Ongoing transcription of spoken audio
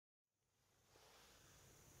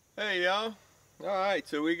Hey y'all. Alright,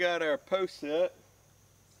 so we got our post set.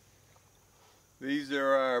 These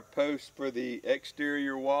are our posts for the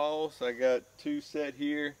exterior walls. I got 2 set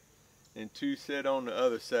here and 2 set on the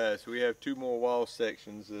other side. So we have 2 more wall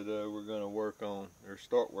sections that we're going to work on or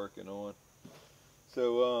start working on.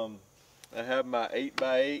 So I have my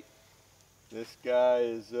 8x8. This guy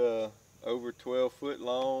is over 12 foot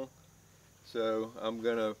long. So I'm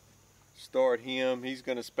going to start him. He's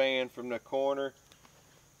going to span from the corner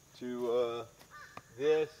to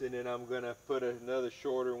this, and then I'm going to put another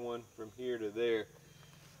shorter one from here to there.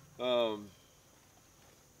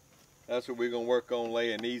 That's what we're going to work on,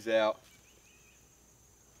 laying these out.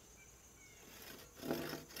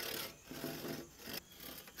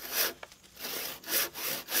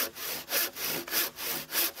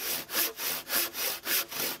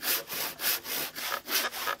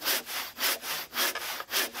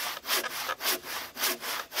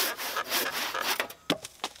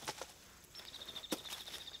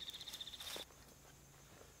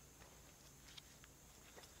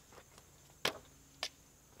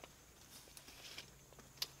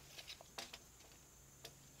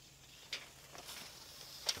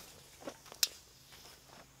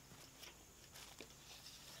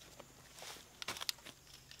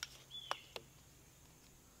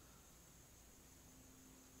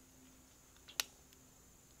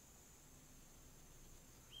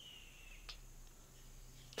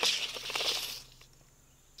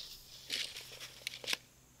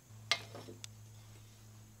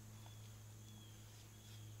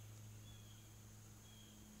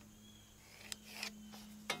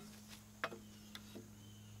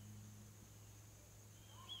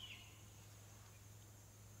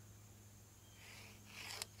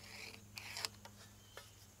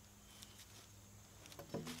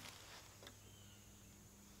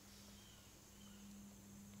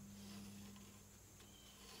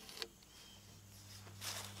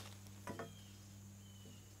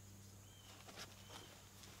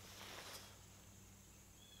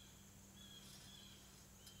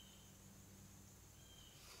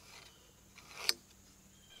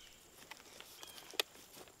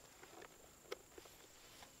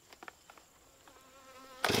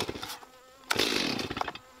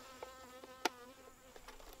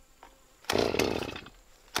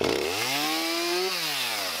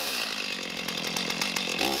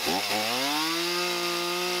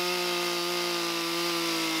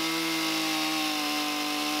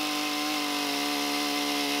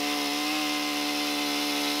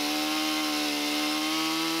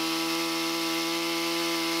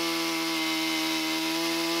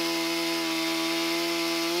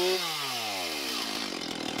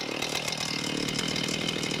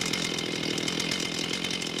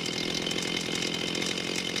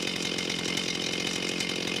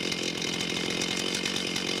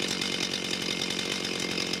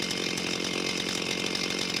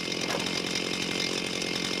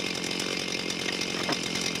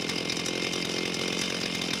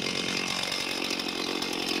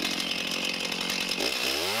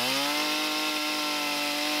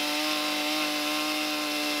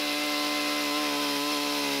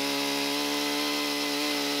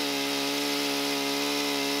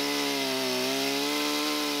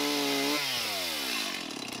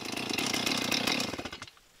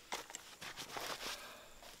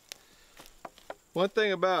 One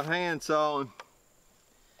thing about hand sawing,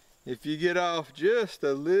 if you get off just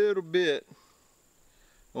a little bit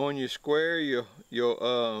on your square,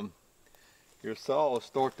 your saw will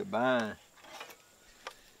start to bind.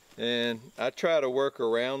 And I try to work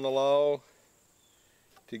around the log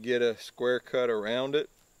to get a square cut around it,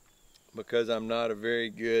 because I'm not a very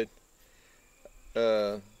good,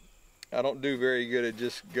 I don't do very good at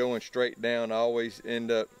just going straight down. I always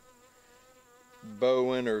end up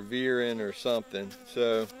bowing or veering or something.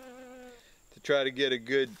 So to try to get a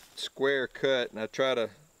good square cut, and I try to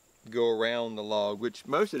go around the log, which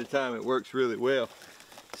most of the time it works really well.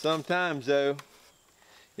 Sometimes though,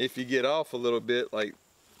 if you get off a little bit like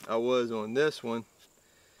I was on this one,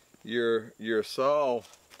 your saw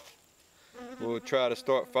will try to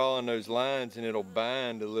start following those lines, and it'll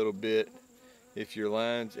bind a little bit if your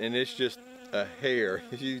lines, and it's just a hair.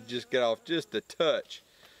 If you just get off just a touch,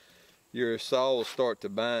 your saw will start to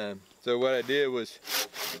bind. So what I did was,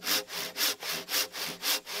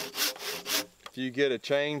 if you get a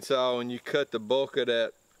chainsaw and you cut the bulk of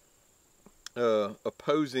that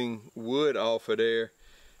opposing wood off of there,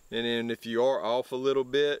 and then if you are off a little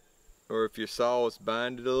bit, or if your saw is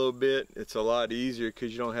binded a little bit, it's a lot easier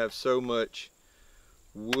because you don't have so much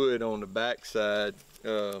wood on the back side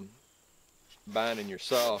binding your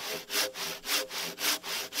saw.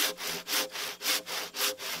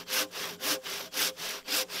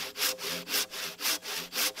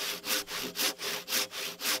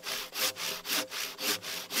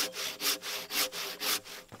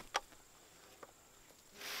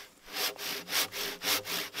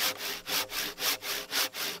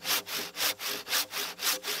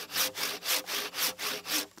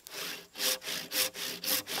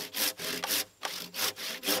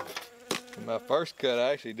 My first cut,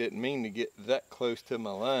 I actually didn't mean to get that close to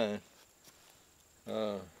my line.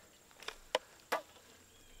 I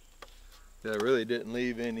really didn't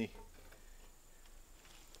leave any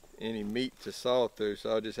meat to saw through, so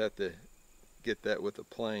I'll just have to get that with a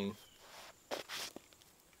plane.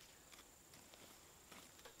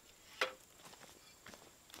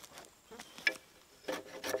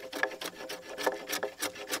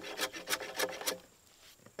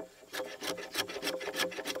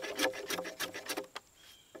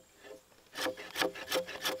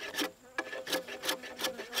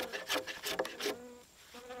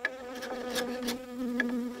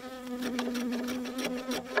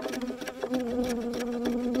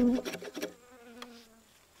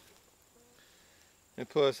 And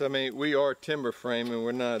plus, I mean, we are timber framing.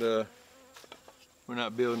 We're not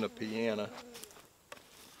building a piano.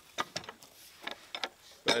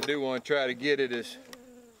 But I do want to try to get it as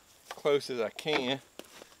close as I can.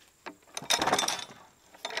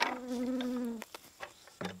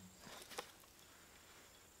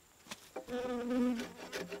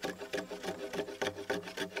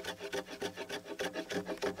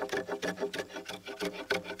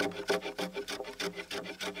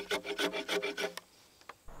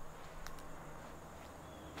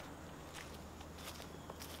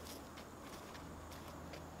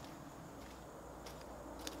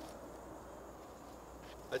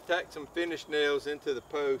 I tacked some finish nails into the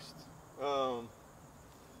post,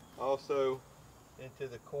 also into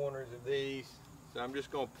the corners of these. So I'm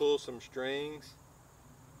just going to pull some strings,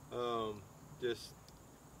 just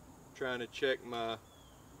trying to check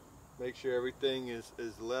make sure everything is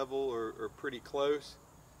level or pretty close.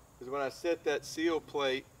 Because when I set that seal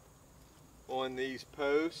plate on these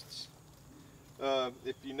posts,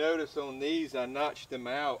 if you notice on these, I notched them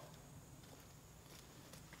out.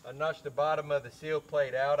 I notched the bottom of the seal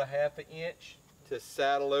plate out a ½ inch to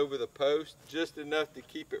saddle over the post, just enough to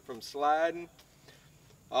keep it from sliding.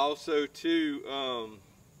 Also too,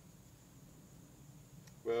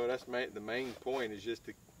 well, that's the main point, is just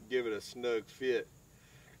to give it a snug fit.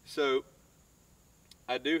 So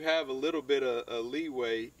I do have a little bit of a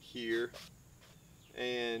leeway here,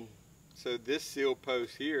 and so this seal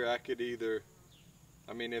post here, I could either,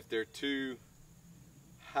 I mean, if they're too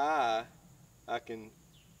high, I can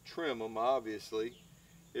trim them, obviously.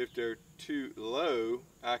 If they're too low,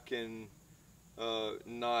 I can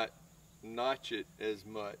not notch it as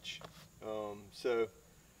much. So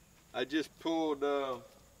I just pulled, I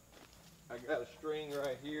got a string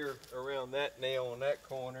right here around that nail on that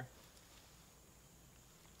corner.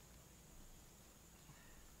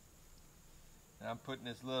 And I'm putting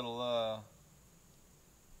this little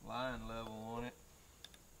line level on it.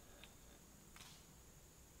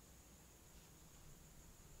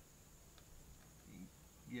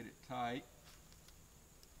 Get it tight.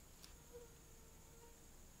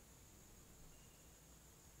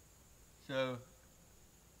 So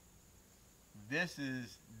this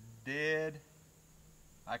is dead,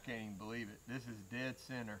 I can't even believe it. This is dead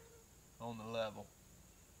center on the level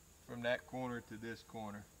from that corner to this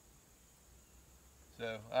corner.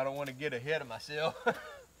 So I don't want to get ahead of myself,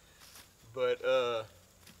 but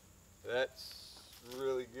that's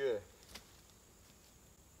really good.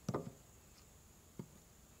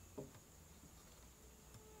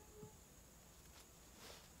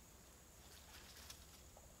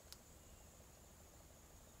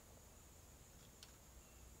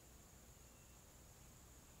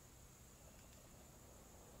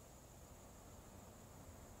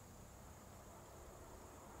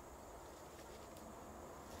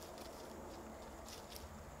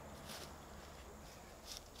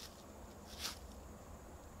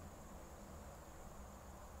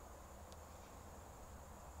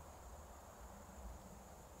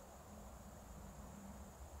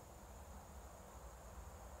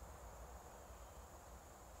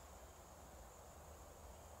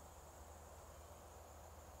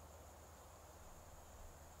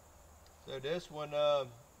 So this one, the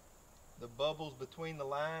bubble's between the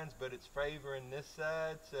lines, but it's favoring this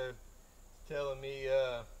side, so it's telling me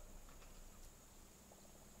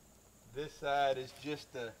this side is just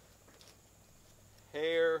a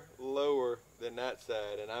hair lower than that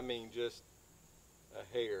side, and I mean just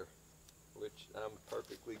a hair, which I'm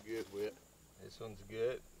perfectly good with. This one's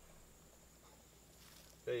good.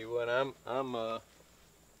 Tell you what, I'm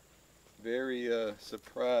very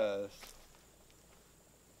surprised.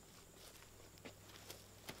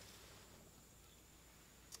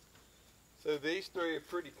 So these three are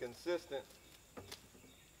pretty consistent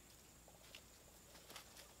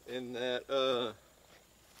in that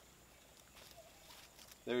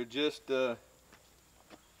they're just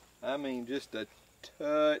I mean just a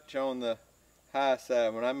touch on the high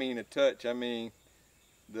side. When I mean a touch, I mean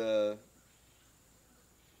the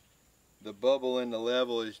bubble in the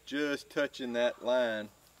level is just touching that line.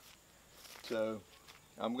 So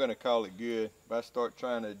I'm gonna call it good. If I start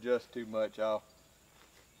trying to adjust too much, I'll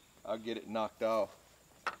get it knocked off.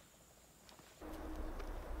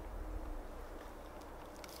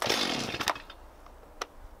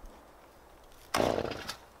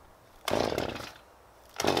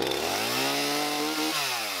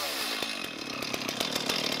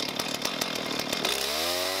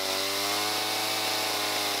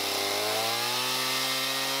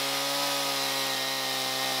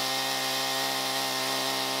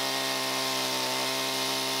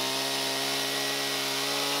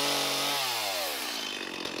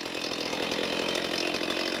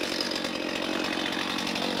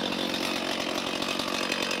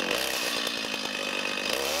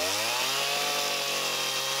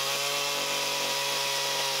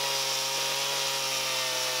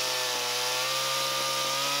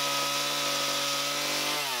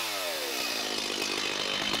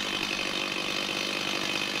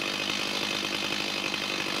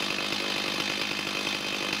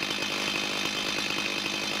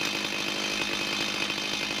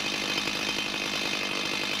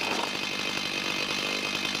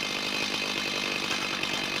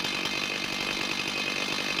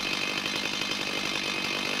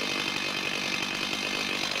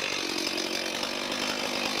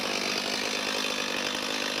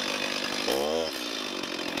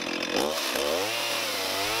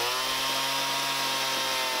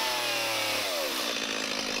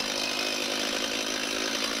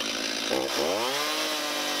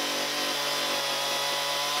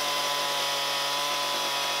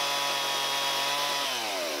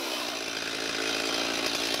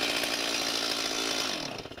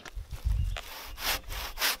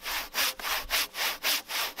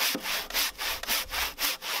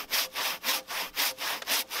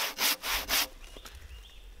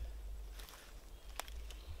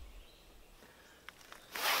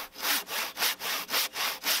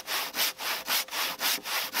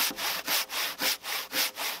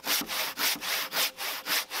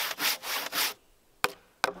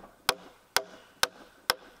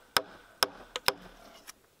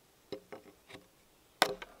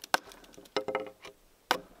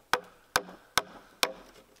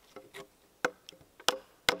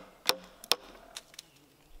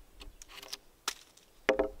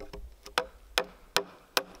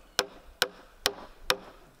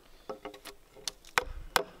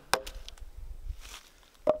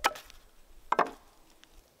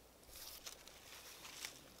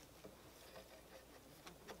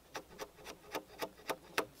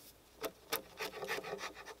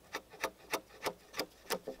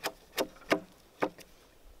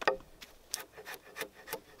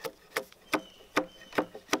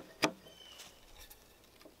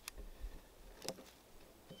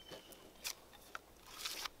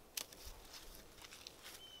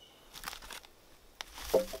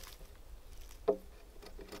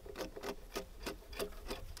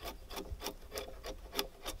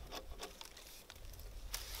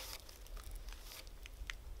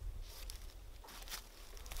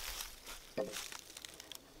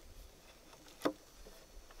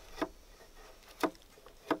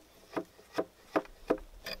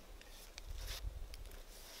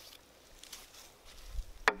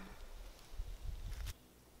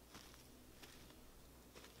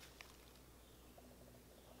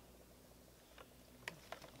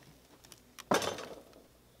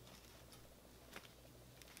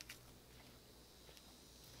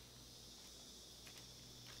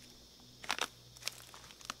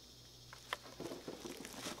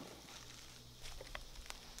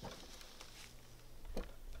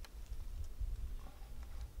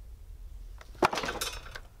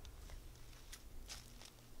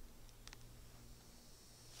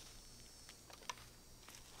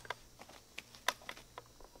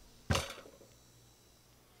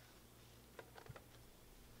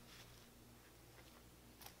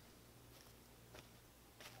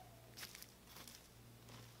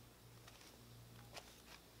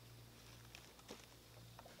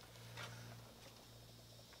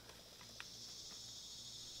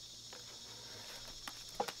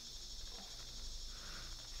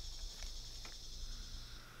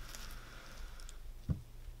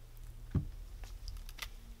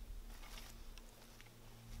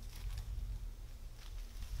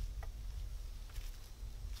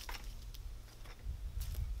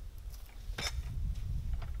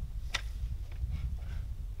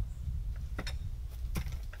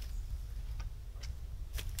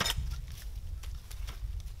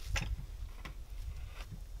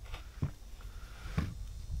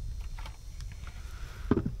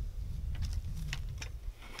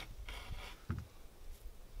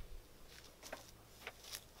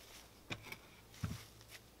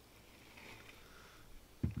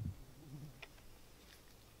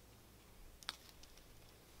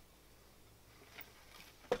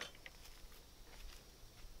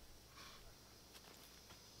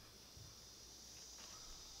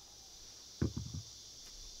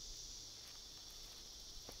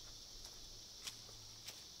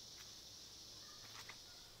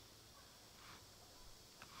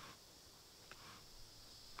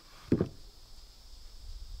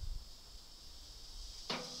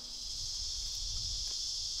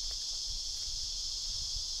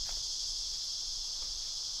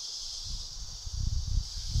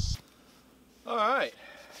 All right.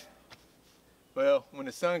 Well, when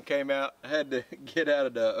the sun came out, I had to get out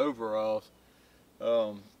of the overalls.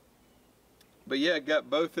 But yeah, got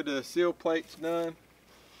both of the sill plates done,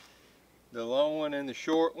 the long one and the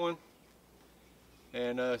short one.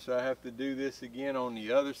 And so I have to do this again on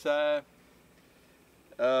the other side.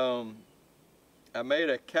 I made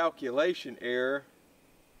a calculation error,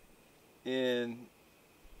 and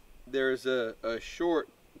there's a short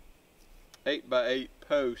 8x8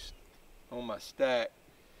 post on my stack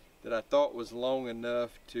that I thought was long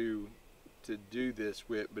enough to do this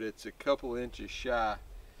with, but it's a couple inches shy.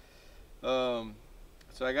 So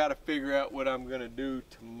I got to figure out what I'm gonna do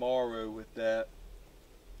tomorrow with that.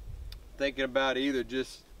 Thinking about either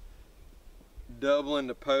just doubling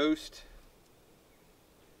the post,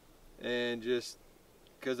 and just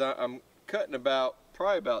because I'm cutting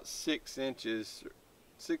probably about 6 inches,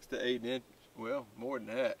 6 to 8 inches, well, more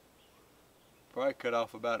than that. Probably cut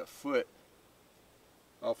off about a foot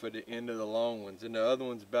off of the end of the long ones, and the other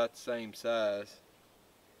one's about the same size.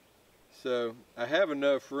 So I have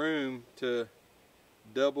enough room to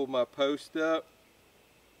double my post up,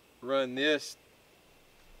 run this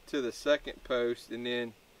to the second post, and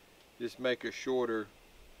then just make a short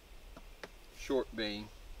beam.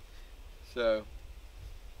 So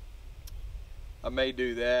I may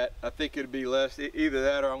do that. I think it'll be less, either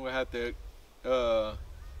that or I'm gonna have to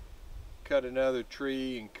cut another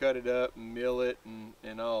tree and cut it up and mill it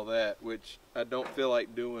and all that, which I don't feel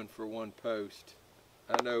like doing for one post.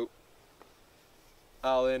 I know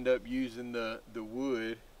I'll end up using the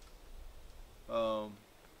wood,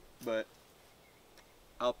 but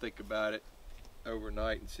I'll think about it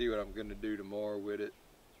overnight and see what I'm gonna do tomorrow with it.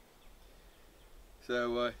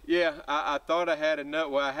 So yeah, I thought I had enough.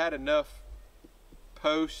 Well, I had enough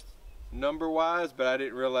posts number wise, but I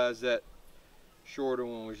didn't realize that shorter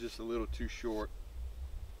one was just a little too short.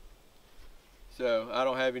 So I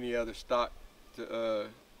don't have any other stock to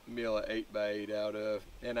mill an 8x8 out of,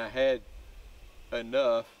 and I had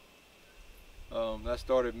enough. I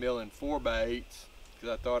started milling 4x8s because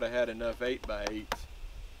I thought I had enough 8x8s.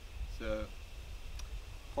 So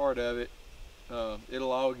part of it,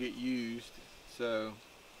 it'll all get used. So,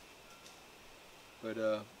 but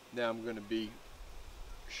now I'm going to be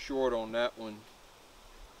short on that one,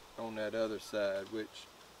 on that other side, which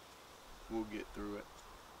we'll get through it.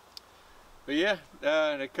 But yeah,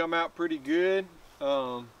 they come out pretty good.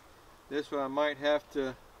 This one I might have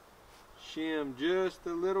to shim just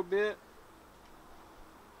a little bit,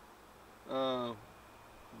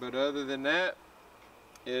 but other than that,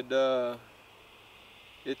 it's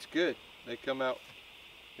good. They come out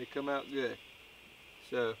good.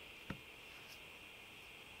 So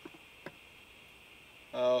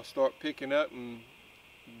I'll start picking up and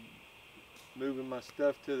moving my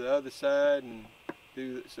stuff to the other side and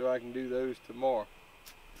so I can do those tomorrow.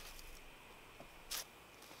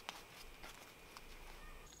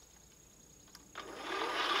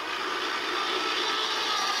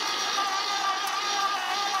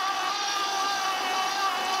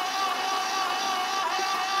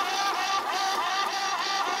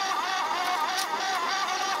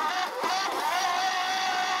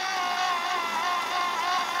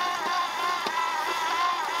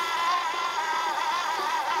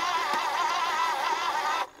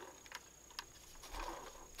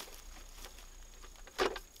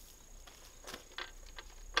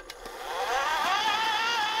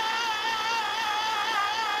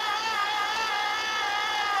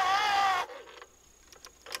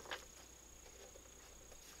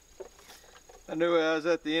 I knew I was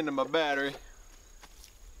at the end of my battery.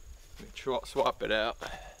 Let me swap it out.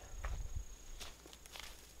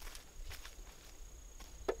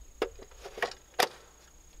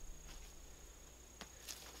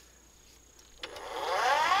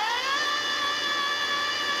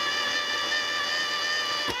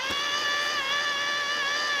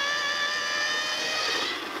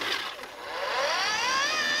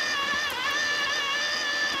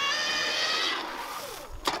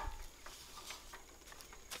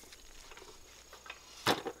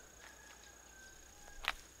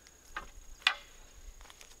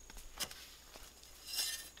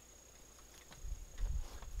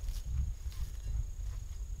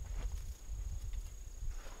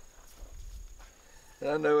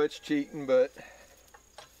 I know it's cheating, but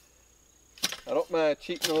I don't mind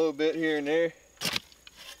cheating a little bit here and there.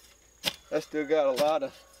 I still got a lot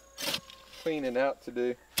of cleaning out to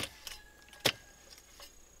do.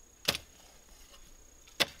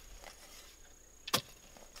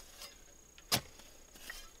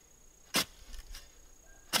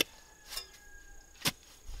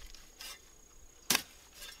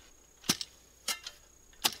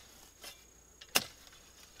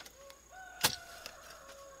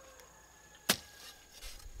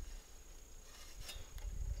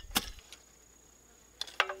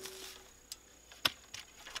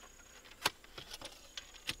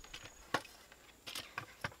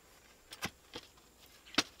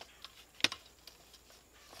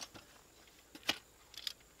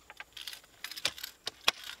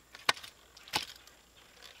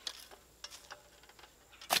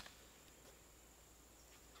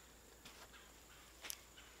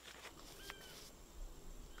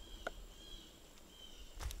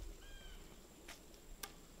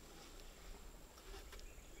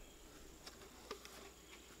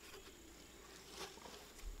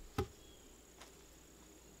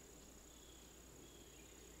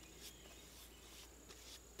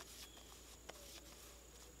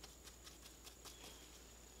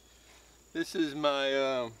 This is my,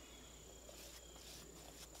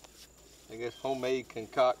 I guess, homemade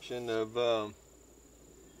concoction of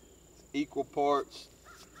equal parts.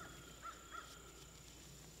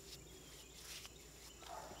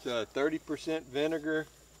 It's 30% vinegar,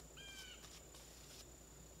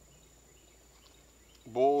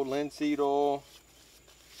 boiled linseed oil,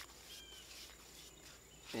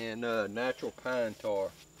 and natural pine tar.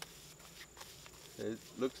 It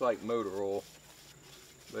looks like motor oil,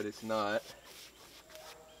 but it's not.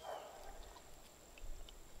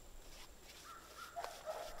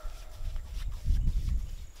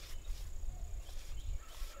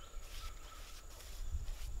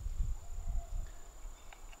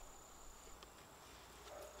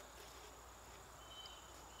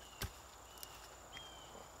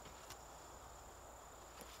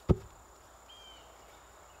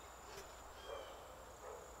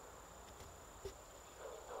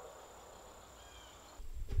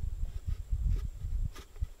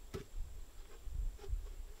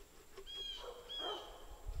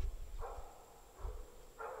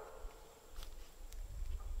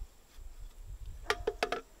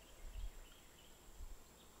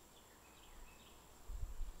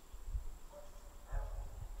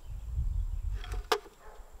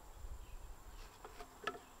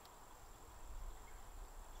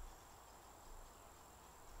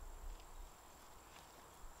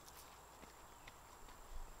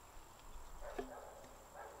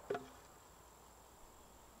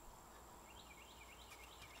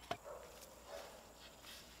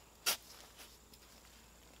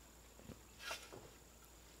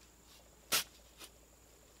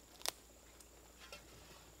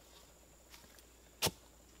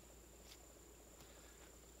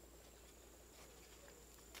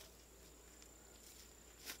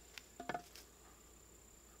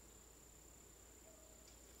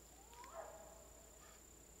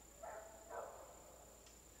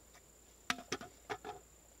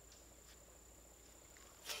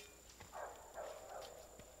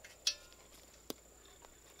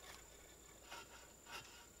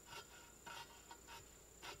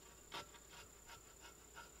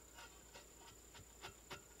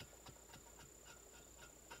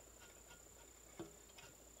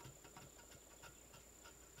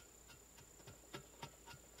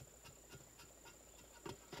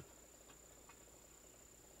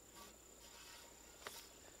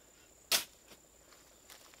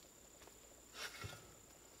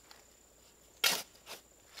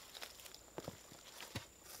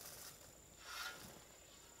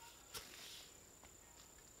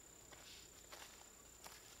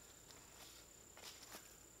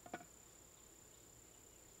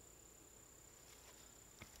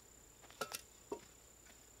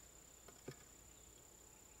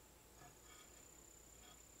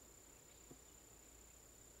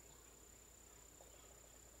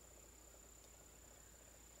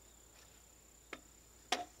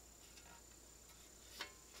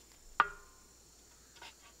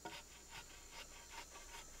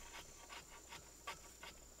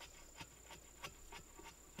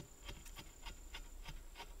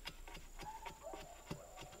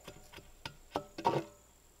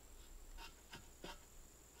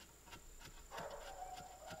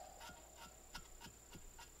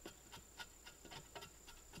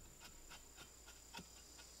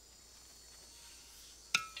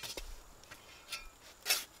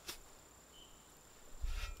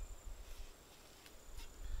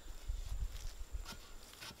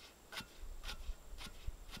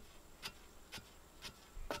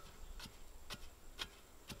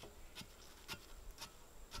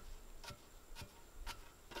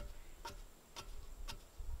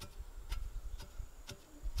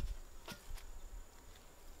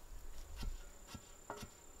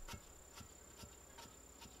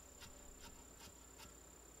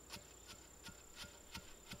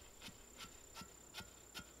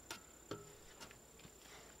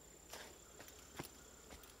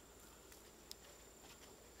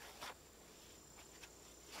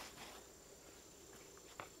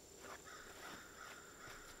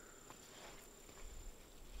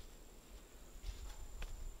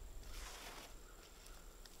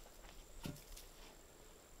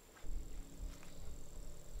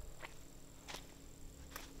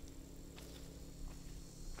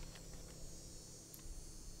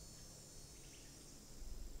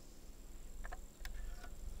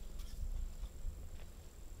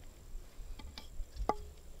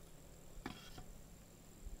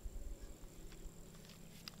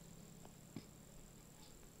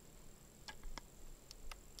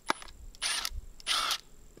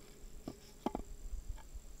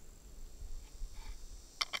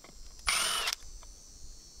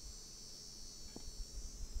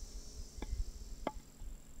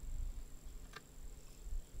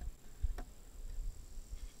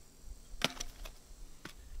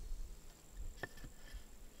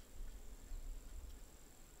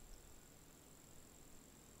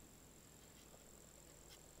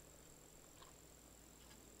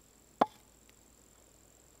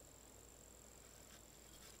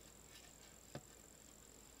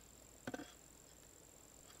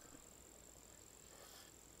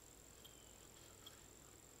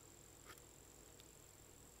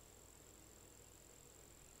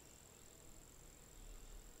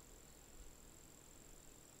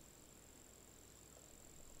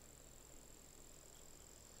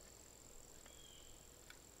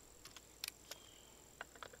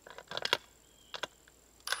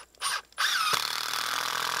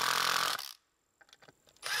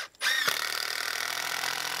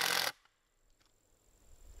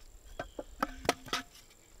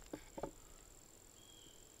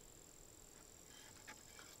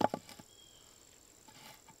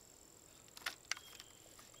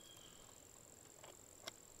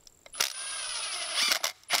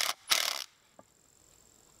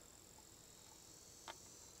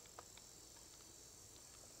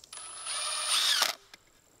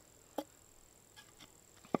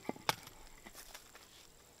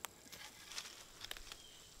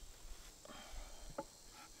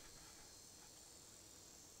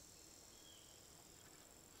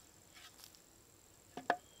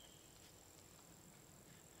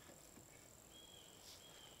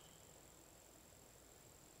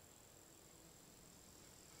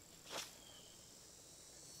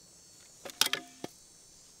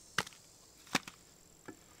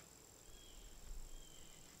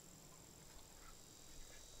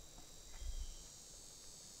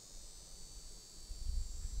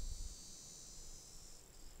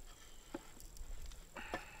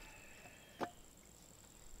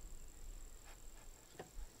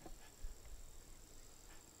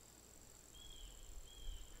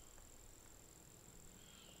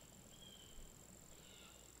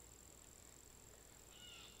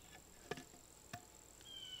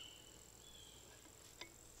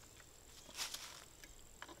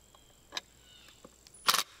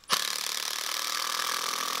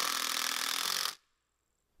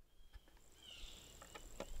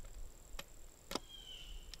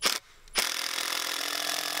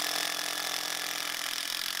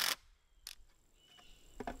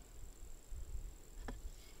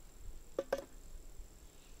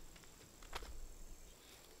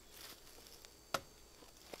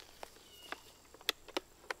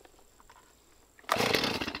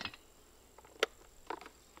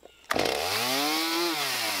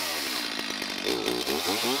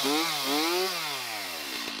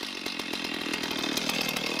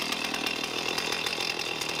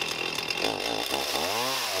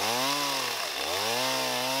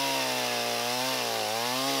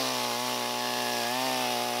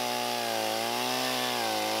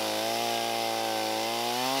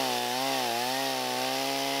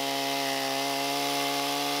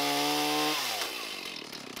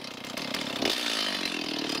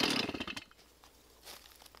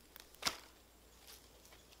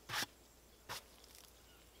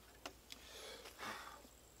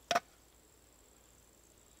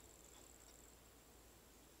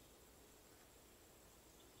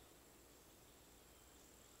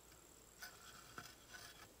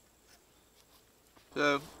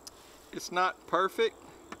 So it's not perfect.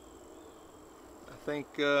 I think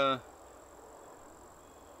yeah,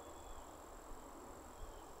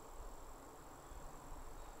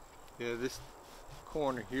 this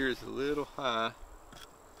corner here is a little high.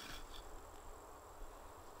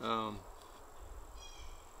 But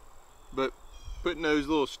putting those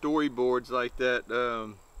little storyboards like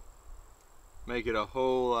that make it a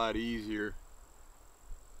whole lot easier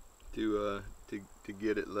to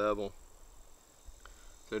get it level.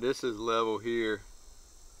 So this is level here,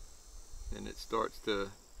 and it starts to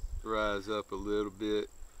rise up a little bit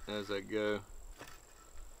as I go.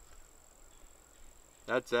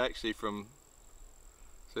 That's actually from,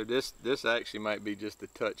 so this actually might be just a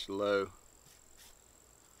touch low.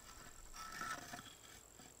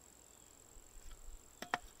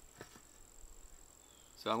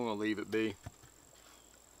 So I'm going to leave it be.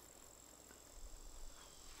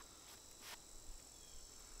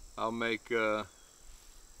 I'll make,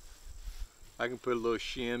 I can put a little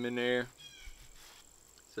shim in there,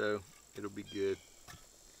 so it'll be good.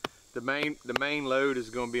 The main load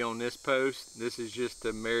is going to be on this post. This is just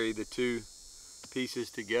to marry the two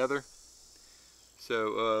pieces together.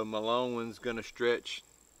 So my long one's going to stretch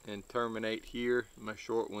and terminate here. My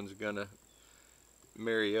short one's going to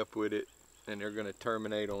marry up with it, and they're going to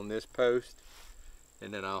terminate on this post.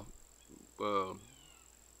 And then I'll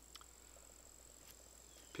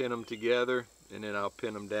pin them together, and then I'll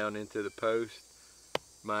pin them down into the post.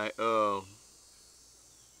 My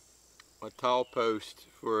tall post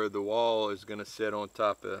for the wall is going to sit on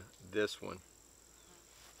top of this one.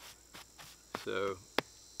 So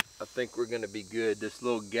I think we're going to be good. This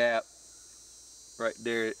little gap right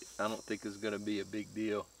there, I don't think is going to be a big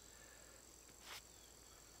deal.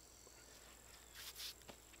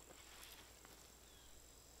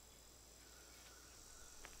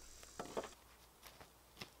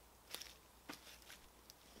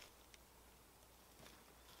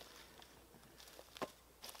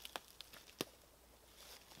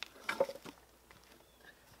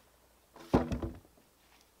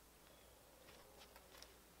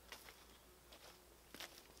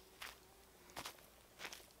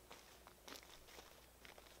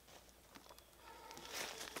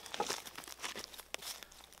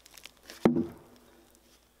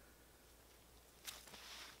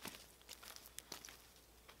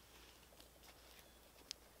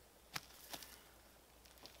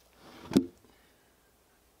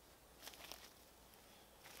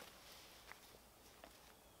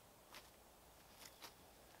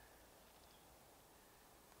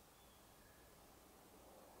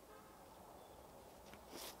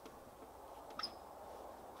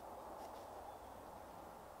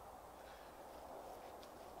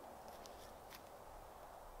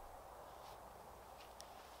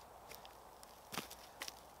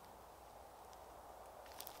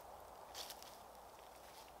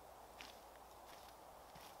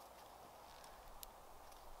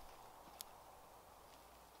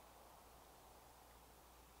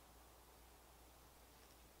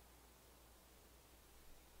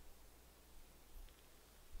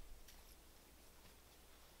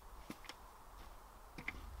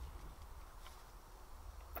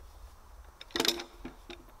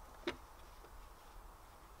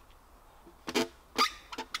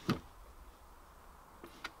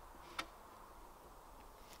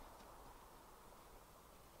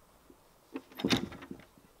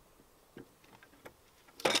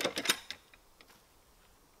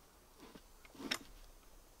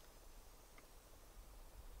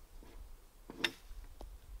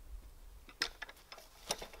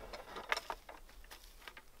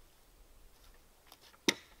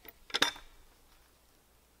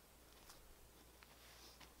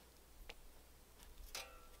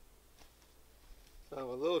 So I'm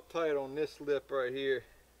a little tight on this lip right here.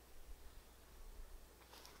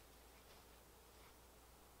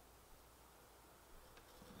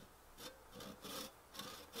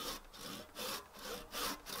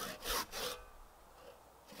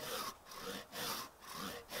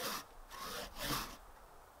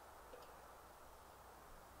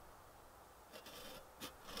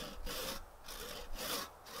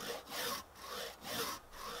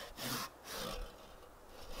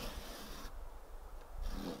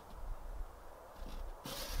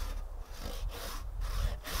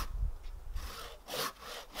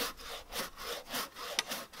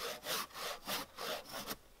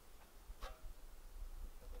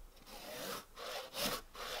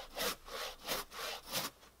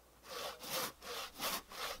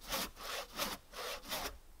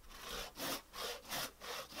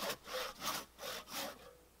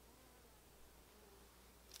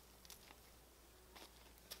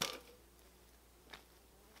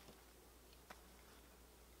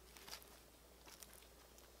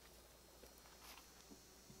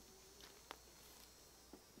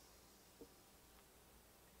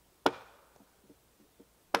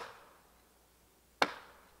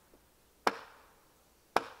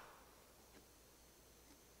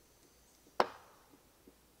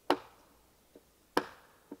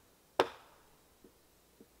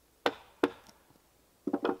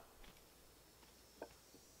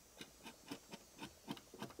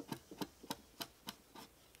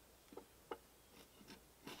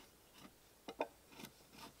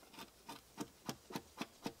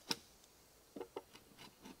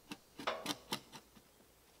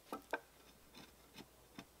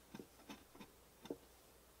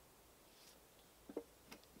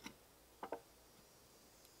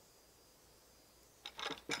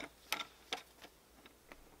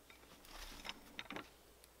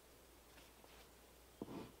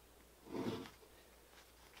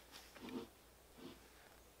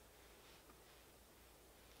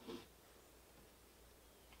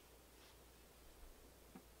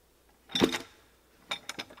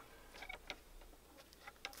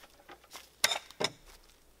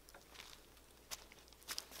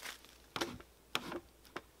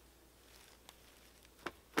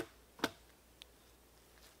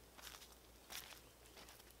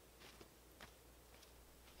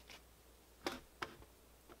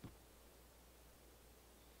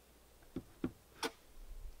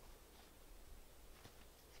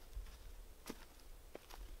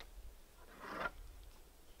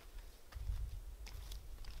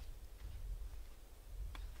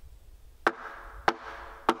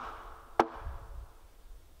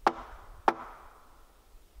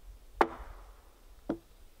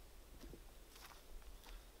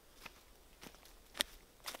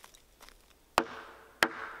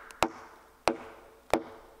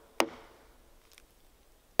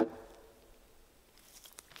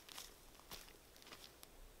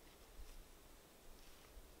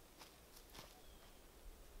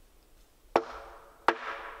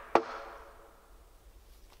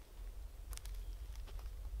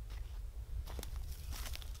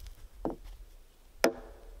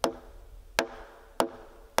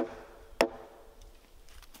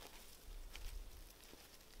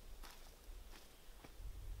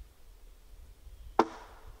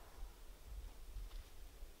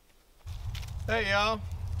 Hey y'all,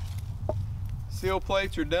 sill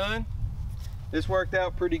plates are done. This worked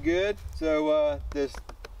out pretty good. So this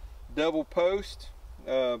double post,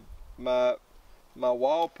 my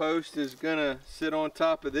wall post is gonna sit on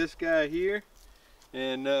top of this guy here,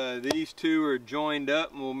 and these two are joined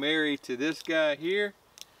up and will marry to this guy here.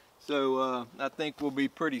 So I think we'll be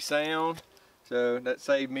pretty sound. So that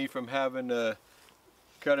saved me from having to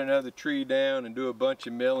cut another tree down and do a bunch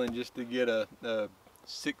of milling just to get a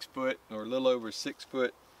 6 foot or a little over 6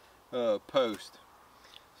 foot post.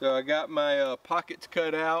 So I got my pockets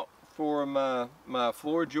cut out for my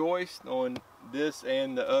floor joist on this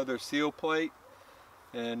and the other sill plate,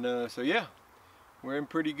 and so yeah, we're in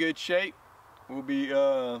pretty good shape. We'll be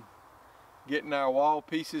getting our wall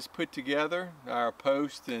pieces put together, our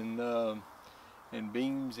posts and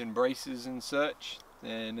beams and braces and such,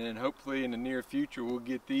 and then hopefully in the near future we'll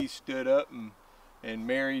get these stood up and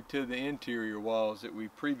married to the interior walls that we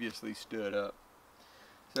previously stood up.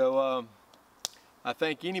 So I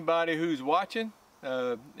thank anybody who's watching.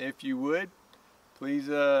 If you would, please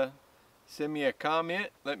send me a comment,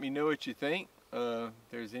 let me know what you think. If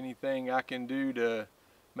there's anything I can do to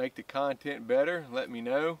make the content better, let me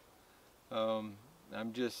know. I'm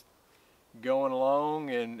just going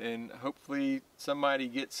along, and hopefully somebody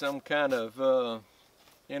gets some kind of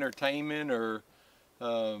entertainment or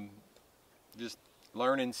just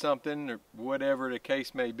learning something, or whatever the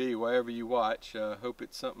case may be, wherever you watch. Hope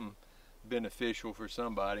it's something beneficial for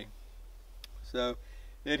somebody. So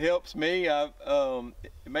it helps me. It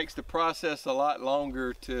makes the process a lot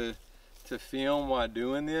longer to film while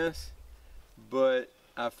doing this, but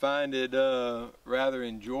I find it rather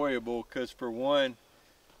enjoyable because, for one,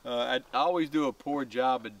 I always do a poor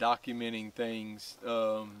job of documenting things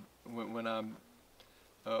when I'm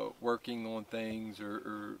working on things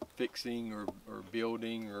or fixing or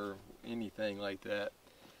building or anything like that.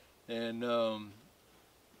 And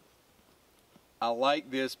I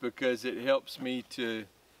like this because it helps me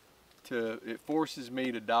it forces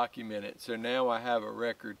me to document it. So now I have a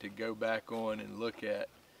record to go back on and look at,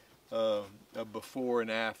 a before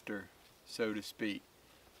and after, so to speak.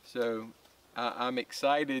 So I'm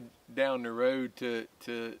excited down the road to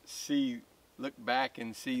look back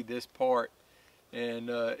and see this part, and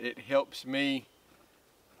it helps me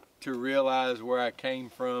to realize where I came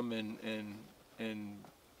from and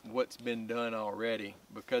what's been done already,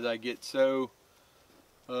 because I get so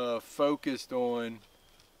focused on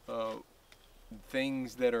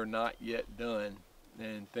things that are not yet done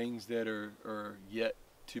and things that are yet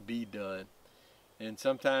to be done. And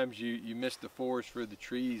sometimes you miss the forest for the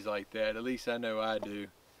trees like that. At least I know I do.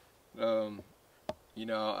 You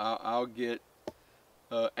know, I'll get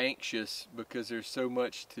anxious because there's so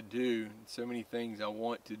much to do, so many things I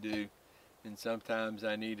want to do, and sometimes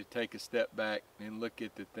I need to take a step back and look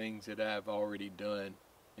at the things that I've already done,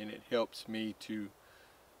 and it helps me to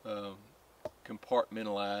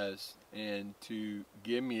compartmentalize and to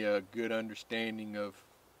give me a good understanding of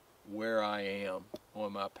where I am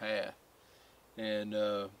on my path. And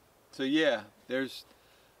so yeah, there's,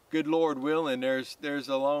 good Lord willing, there's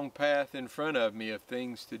a long path in front of me of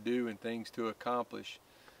things to do and things to accomplish.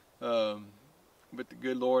 But the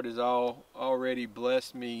good Lord has already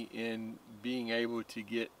blessed me in being able to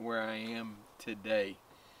get where I am today,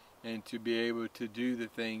 and to be able to do the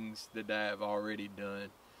things that I have already done.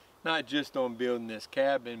 Not just on building this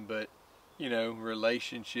cabin, but, you know,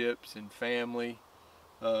 relationships and family,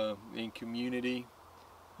 in community.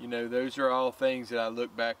 You know, those are all things that I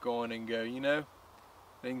look back on and go, you know,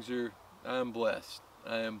 I'm blessed.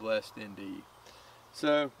 I am blessed indeed.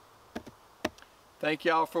 So, thank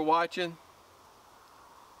y'all for watching,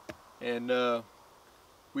 and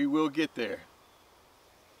we will get there.